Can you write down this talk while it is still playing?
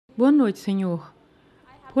Boa noite, Senhor.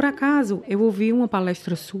 Por acaso, eu ouvi uma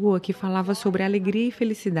palestra sua que falava sobre alegria e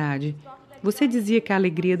felicidade. Você dizia que a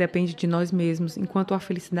alegria depende de nós mesmos, enquanto a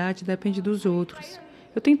felicidade depende dos outros.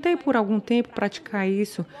 Eu tentei por algum tempo praticar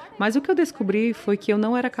isso, mas o que eu descobri foi que eu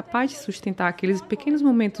não era capaz de sustentar aqueles pequenos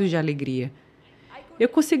momentos de alegria. Eu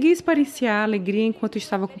consegui experienciar a alegria enquanto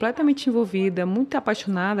estava completamente envolvida, muito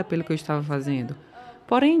apaixonada pelo que eu estava fazendo.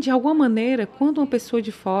 Porém, de alguma maneira, quando uma pessoa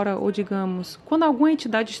de fora, ou digamos, quando alguma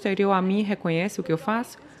entidade exterior a mim reconhece o que eu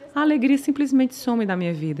faço, a alegria simplesmente some da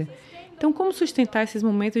minha vida. Então, como sustentar esses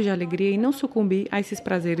momentos de alegria e não sucumbir a esses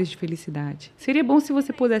prazeres de felicidade? Seria bom se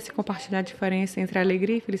você pudesse compartilhar a diferença entre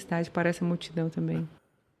alegria e felicidade para essa multidão também.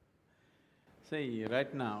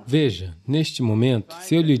 Veja, neste momento,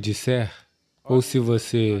 se eu lhe disser, ou se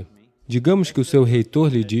você... Digamos que o seu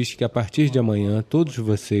reitor lhe diz que a partir de amanhã, todos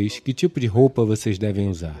vocês, que tipo de roupa vocês devem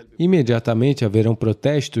usar. Imediatamente haverão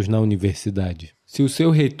protestos na universidade. Se o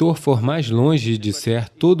seu reitor for mais longe e disser,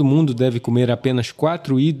 todo mundo deve comer apenas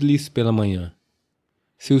 4 idlis pela manhã.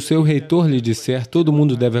 Se o seu reitor lhe disser, todo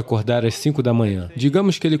mundo deve acordar às 5 da manhã.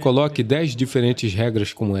 Digamos que ele coloque 10 diferentes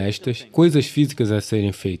regras como estas, coisas físicas a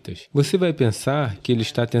serem feitas. Você vai pensar que ele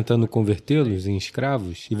está tentando convertê-los em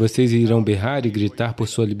escravos e vocês irão berrar e gritar por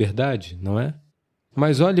sua liberdade, não é?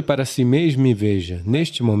 Mas olhe para si mesmo e veja,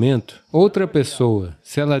 neste momento, outra pessoa,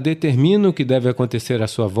 se ela determina o que deve acontecer à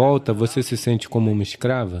sua volta, você se sente como uma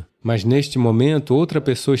escrava. Mas neste momento, outra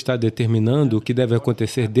pessoa está determinando o que deve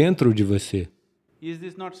acontecer dentro de você.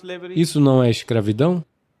 Isso não é escravidão?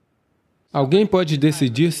 Alguém pode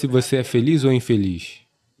decidir se você é feliz ou infeliz.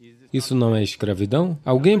 Isso não é escravidão?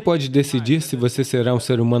 Alguém pode decidir se você será um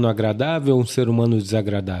ser humano agradável ou um ser humano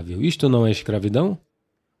desagradável. Isto não é escravidão?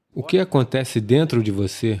 O que acontece dentro de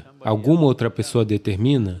você, alguma outra pessoa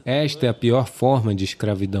determina, esta é a pior forma de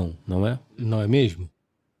escravidão, não é? Não é mesmo?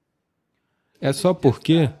 É só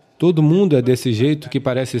porque todo mundo é desse jeito que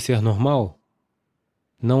parece ser normal?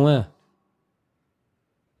 Não é.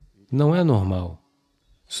 Não é normal.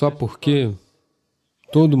 Só porque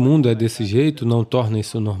todo mundo é desse jeito não torna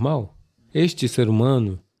isso normal? Este ser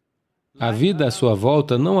humano, a vida à sua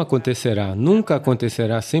volta não acontecerá, nunca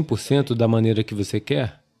acontecerá 100% da maneira que você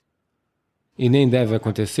quer. E nem deve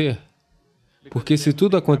acontecer. Porque se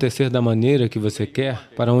tudo acontecer da maneira que você quer,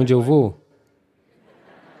 para onde eu vou?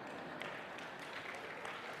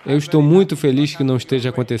 Eu estou muito feliz que não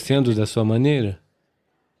esteja acontecendo da sua maneira.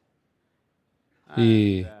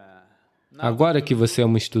 E agora que você é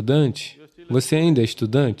uma estudante, você ainda é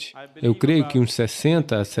estudante, eu creio que uns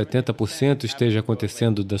 60% a 70% esteja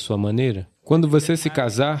acontecendo da sua maneira. Quando você se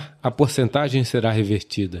casar, a porcentagem será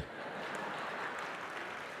revertida.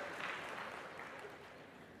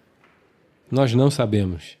 Nós não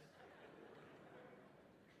sabemos.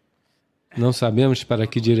 Não sabemos para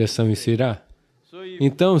que direção isso irá.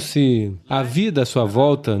 Então, se a vida à sua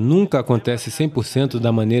volta nunca acontece 100%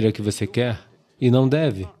 da maneira que você quer, e não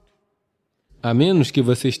deve, a menos que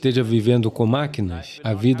você esteja vivendo com máquinas,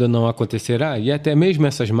 a vida não acontecerá e até mesmo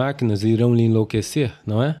essas máquinas irão lhe enlouquecer,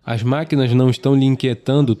 não é? As máquinas não estão lhe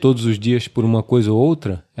inquietando todos os dias por uma coisa ou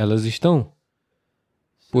outra, elas estão.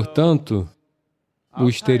 Portanto, o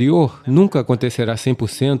exterior nunca acontecerá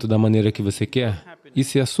 100% da maneira que você quer. E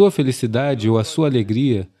se a sua felicidade ou a sua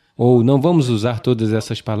alegria, ou não vamos usar todas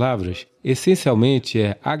essas palavras, essencialmente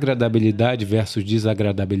é agradabilidade versus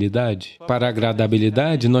desagradabilidade. Para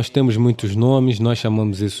agradabilidade, nós temos muitos nomes, nós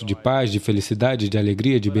chamamos isso de paz, de felicidade, de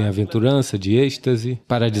alegria, de bem-aventurança, de êxtase.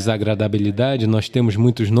 Para desagradabilidade, nós temos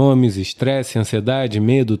muitos nomes, estresse, ansiedade,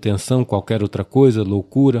 medo, tensão, qualquer outra coisa,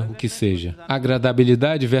 loucura, o que seja.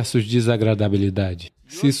 Agradabilidade versus desagradabilidade.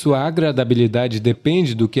 Se sua agradabilidade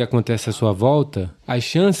depende do que acontece à sua volta, as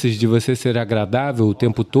chances de você ser agradável o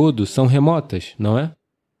tempo todo são remotas, não é?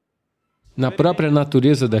 Na própria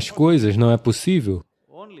natureza das coisas não é possível.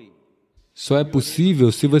 Só é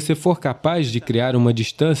possível se você for capaz de criar uma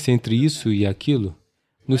distância entre isso e aquilo.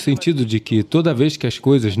 No sentido de que toda vez que as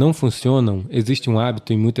coisas não funcionam, existe um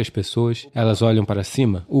hábito em muitas pessoas, elas olham para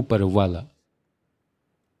cima, para o wala.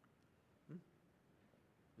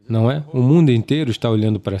 Não é? O mundo inteiro está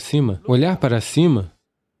olhando para cima. Olhar para cima...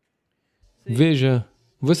 Veja,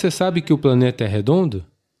 você sabe que o planeta é redondo?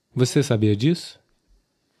 Você sabia disso?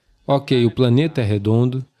 Ok, o planeta é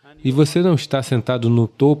redondo e você não está sentado no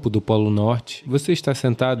topo do Polo Norte, você está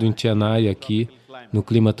sentado em Chennai aqui, no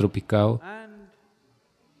clima tropical,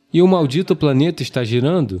 e o maldito planeta está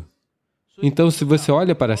girando. Então, se você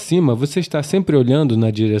olha para cima, você está sempre olhando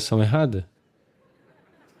na direção errada.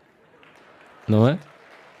 Não é?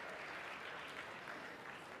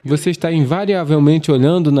 Você está invariavelmente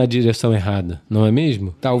olhando na direção errada, não é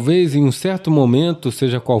mesmo? Talvez em um certo momento,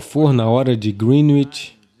 seja qual for na hora de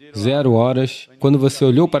Greenwich, 0 horas, quando você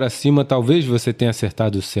olhou para cima, talvez você tenha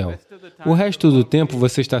acertado o céu. O resto do tempo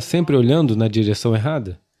você está sempre olhando na direção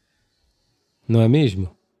errada. Não é mesmo?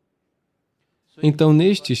 Então,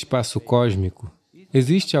 neste espaço cósmico,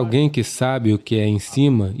 existe alguém que sabe o que é em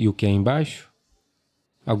cima e o que é embaixo?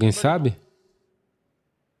 Alguém sabe?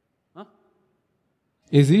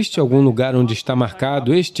 Existe algum lugar onde está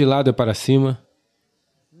marcado, este lado é para cima?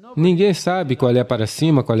 Ninguém sabe qual é para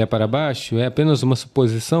cima, qual é para baixo, é apenas uma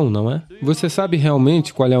suposição, não é? Você sabe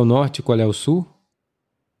realmente qual é o norte e qual é o sul?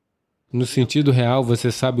 No sentido real,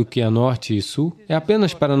 você sabe o que é norte e sul? É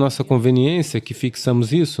apenas para nossa conveniência que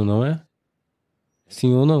fixamos isso, não é?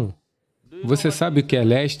 Sim ou não? Você sabe o que é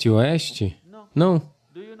leste e oeste? Não.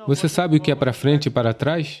 Você sabe o que é para frente e para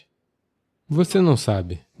trás? Você não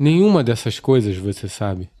sabe. Nenhuma dessas coisas você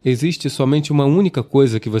sabe. Existe somente uma única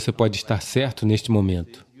coisa que você pode estar certo neste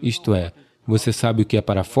momento. Isto é, você sabe o que é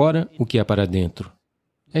para fora, o que é para dentro.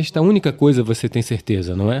 Esta única coisa você tem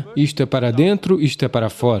certeza, não é? Isto é para dentro, isto é para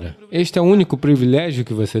fora. Este é o único privilégio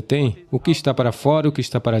que você tem. O que está para fora, o que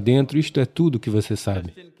está para dentro, isto é tudo que você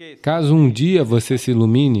sabe. Caso um dia você se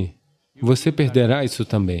ilumine, você perderá isso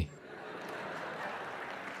também.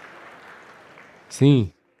 Sim.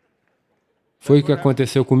 Foi o que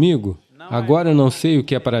aconteceu comigo. Agora eu não sei o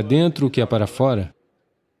que é para dentro, o que é para fora.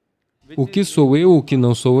 O que sou eu, o que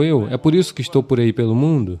não sou eu, é por isso que estou por aí pelo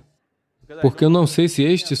mundo. Porque eu não sei se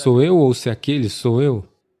este sou eu ou se aquele sou eu.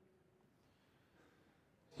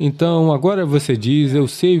 Então, agora você diz, eu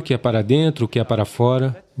sei o que é para dentro, o que é para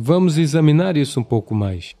fora. Vamos examinar isso um pouco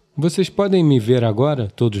mais. Vocês podem me ver agora,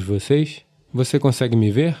 todos vocês? Você consegue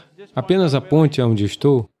me ver? Apenas aponte aonde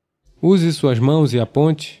estou. Use suas mãos e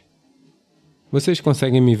aponte. Vocês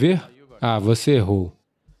conseguem me ver? Ah, você errou.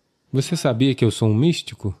 Você sabia que eu sou um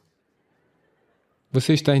místico?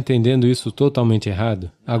 Você está entendendo isso totalmente errado.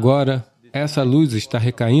 Agora, essa luz está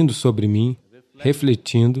recaindo sobre mim,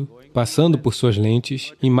 refletindo, passando por suas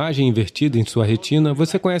lentes, imagem invertida em sua retina.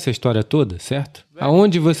 Você conhece a história toda, certo?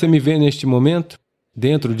 Aonde você me vê neste momento?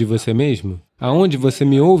 Dentro de você mesmo? Aonde você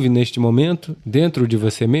me ouve neste momento? Dentro de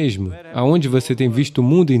você mesmo? Aonde você tem visto o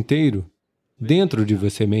mundo inteiro? Dentro de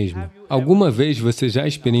você mesmo. Alguma vez você já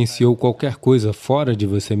experienciou qualquer coisa fora de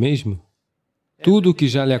você mesmo? Tudo o que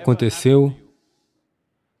já lhe aconteceu,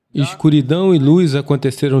 escuridão e luz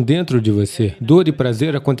aconteceram dentro de você, dor e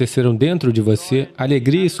prazer aconteceram dentro de você,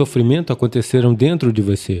 alegria e sofrimento aconteceram dentro de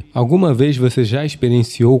você. Alguma vez você já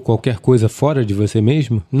experienciou qualquer coisa fora de você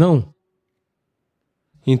mesmo? Não.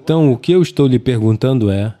 Então, o que eu estou lhe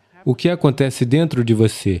perguntando é, o que acontece dentro de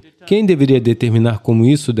você? Quem deveria determinar como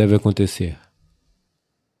isso deve acontecer?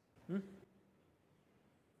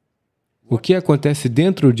 O que acontece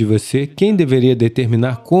dentro de você, quem deveria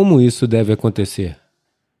determinar como isso deve acontecer?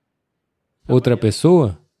 Outra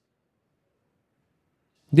pessoa?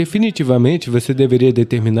 Definitivamente você deveria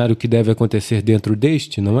determinar o que deve acontecer dentro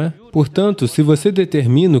deste, não é? Portanto, se você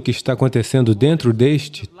determina o que está acontecendo dentro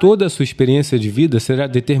deste, toda a sua experiência de vida será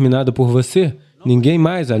determinada por você, ninguém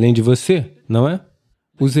mais além de você, não é?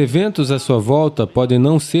 Os eventos à sua volta podem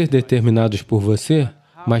não ser determinados por você,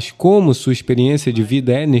 mas como sua experiência de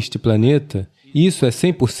vida é neste planeta, isso é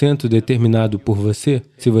 100% determinado por você,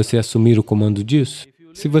 se você assumir o comando disso.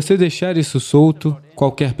 Se você deixar isso solto,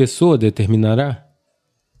 qualquer pessoa determinará.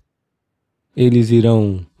 Eles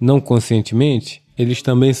irão, não conscientemente, eles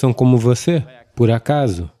também são como você, por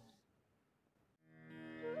acaso.